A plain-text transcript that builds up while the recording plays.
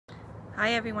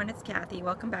Hi everyone, it's Kathy.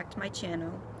 Welcome back to my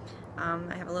channel.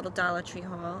 I have a little Dollar Tree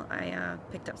haul. I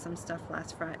picked up some stuff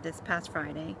this past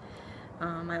Friday.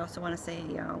 I also want to say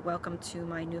welcome to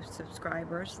my new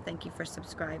subscribers. Thank you for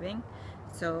subscribing.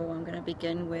 So I'm going to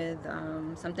begin with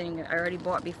something I already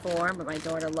bought before, but my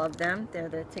daughter loved them. They're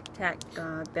the Tic Tac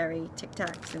Berry Tic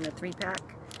Tacs in the 3-pack.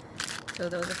 So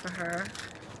those are for her.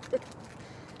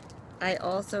 I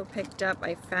also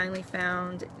I finally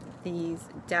found these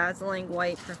Dazzling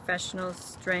White Professional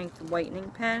Strength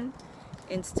Whitening Pen,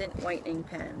 Instant Whitening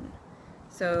Pen.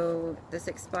 So this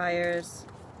expires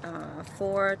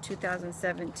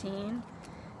 4/2017.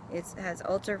 It has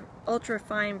ultra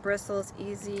fine bristles,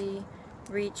 easy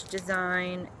reach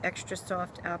design, extra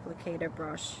soft applicator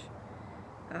brush.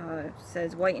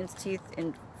 Says whitens teeth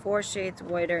in 4 shades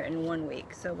whiter in 1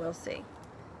 week. So we'll see.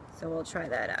 So we'll try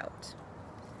that out.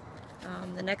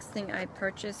 The next thing I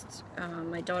purchased,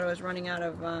 my daughter was running out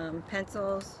of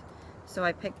pencils, so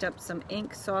I picked up some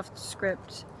ink, soft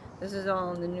script. This is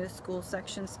all in the new school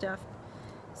section stuff.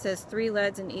 It says 3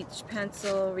 leads in each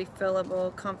pencil,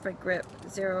 refillable, comfort grip,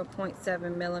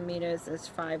 0.7 millimeters. There's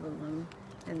 5 of them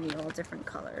in all different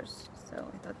colors. So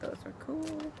I thought those were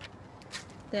cool.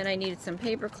 Then I needed some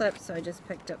paper clips, so I just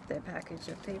picked up their package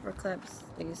of paper clips.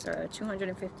 These are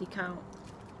 250 count,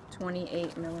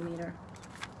 28 millimeter.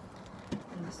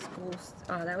 In the school,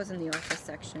 that was in the office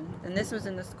section, and this was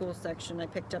in the school section. I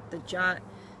picked up the Jot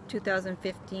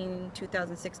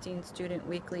 2015-2016 Student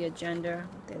Weekly Agenda.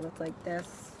 They look like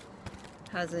this.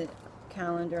 Has a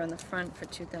calendar on the front for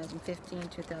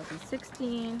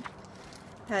 2015-2016.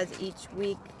 Has each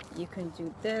week you can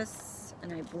do this,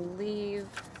 and I believe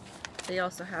they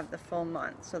also have the full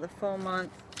month. So the full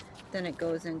month, then it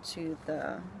goes into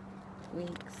the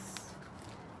weeks,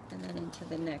 and then into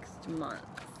the next month.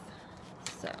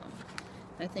 So,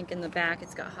 I think in the back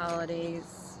it's got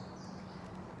holidays.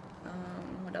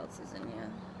 What else is in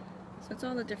here? So it's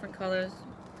all the different colors.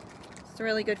 It's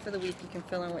really good for the week. You can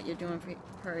fill in what you're doing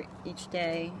for each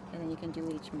day, and then you can do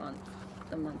each month,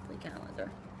 the monthly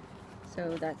calendar.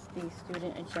 So that's the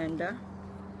student agenda.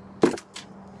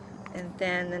 And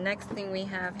then the next thing we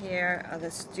have here are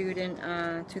the student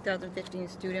 2015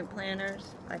 student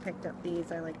planners. I picked up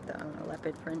these. I like the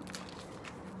leopard print.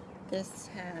 This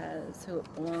has who it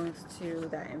belongs to,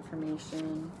 that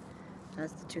information.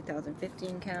 Has the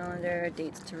 2015 calendar,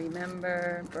 dates to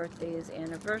remember, birthdays,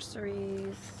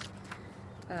 anniversaries,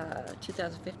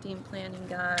 2015 planning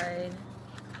guide.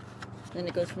 Then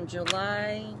it goes from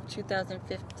July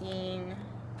 2015,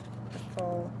 the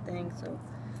full thing. So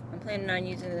I'm planning on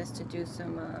using this to do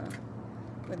some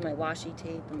with my washi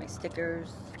tape and my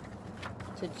stickers,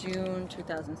 to June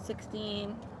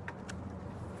 2016.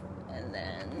 And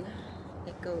then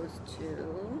it goes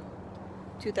to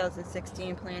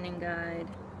 2016 planning guide.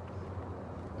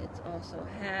 It also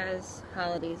has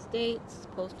holidays, dates,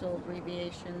 postal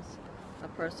abbreviations, a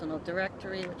personal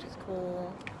directory, which is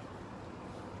cool,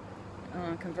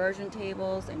 conversion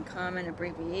tables and common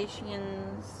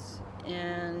abbreviations,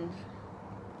 and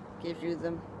gives you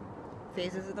the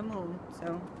phases of the moon.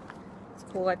 So it's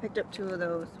cool. I picked up 2 of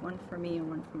those, one for me and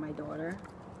one for my daughter.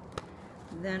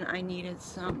 Then I needed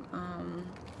some,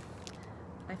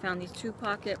 I found these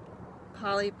 2-pocket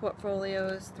poly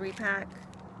portfolios, 3-pack.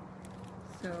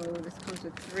 So this comes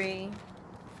with 3.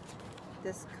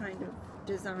 This kind of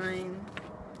design,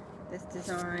 this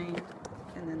design,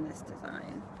 and then this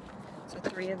design. So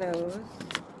 3 of those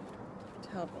to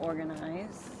help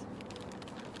organize.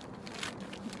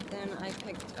 Then I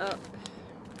picked up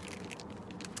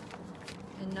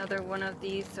another one of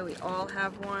these, so we all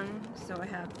have one. So I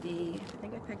have I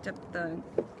think I picked up the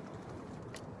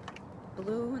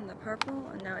blue and the purple,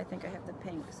 and now I think I have the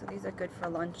pink. So these are good for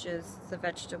lunches. It's a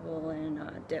vegetable and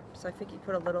dip. So I think you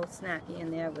put a little snacky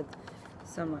in there with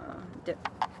some dip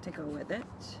to go with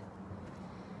it.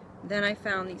 Then I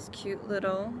found these cute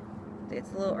little,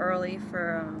 it's a little early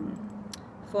for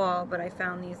fall, but I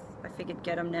found these, I figured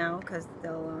get them now because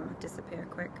they'll disappear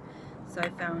quick. So I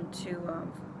found 2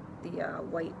 the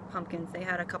white pumpkins. They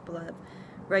had a couple of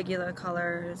regular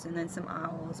colors and then some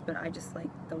owls, but I just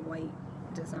like the white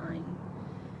design.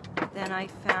 Then I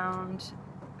found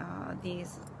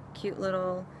these cute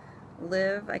little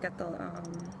Live. I got the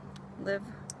Live,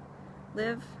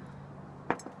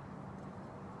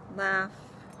 Laugh,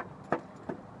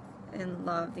 and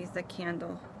Love. These are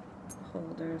candle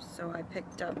holders. So I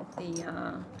picked up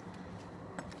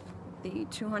the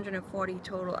 240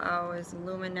 total hours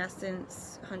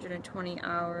luminescence, 120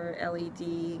 hour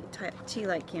LED tea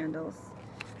light candles.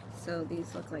 So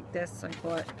these look like this. So I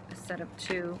bought a set of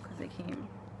 2 because they came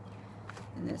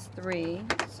and there's 3.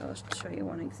 So I'll show you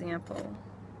one example.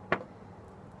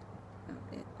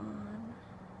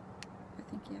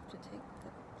 you have to take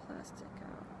the plastic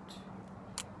out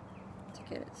to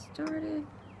get it started.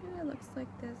 Yeah, it looks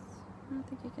like this. I don't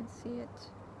think you can see it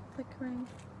flickering.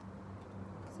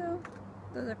 So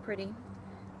those are pretty.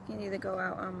 You can either go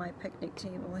out on my picnic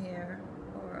table here,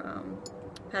 or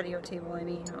patio table I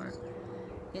mean, or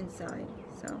inside.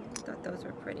 So I thought those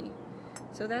were pretty.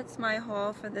 So that's my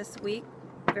haul for this week.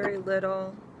 Very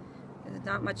little. There's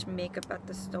not much makeup at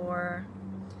the store.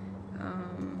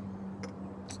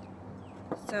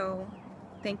 So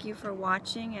thank you for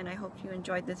watching, and I hope you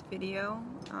enjoyed this video.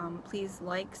 Please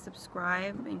like,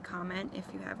 subscribe, and comment if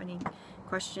you have any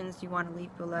questions you want to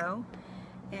leave below.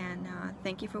 And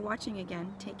thank you for watching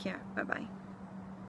again. Take care. Bye-bye.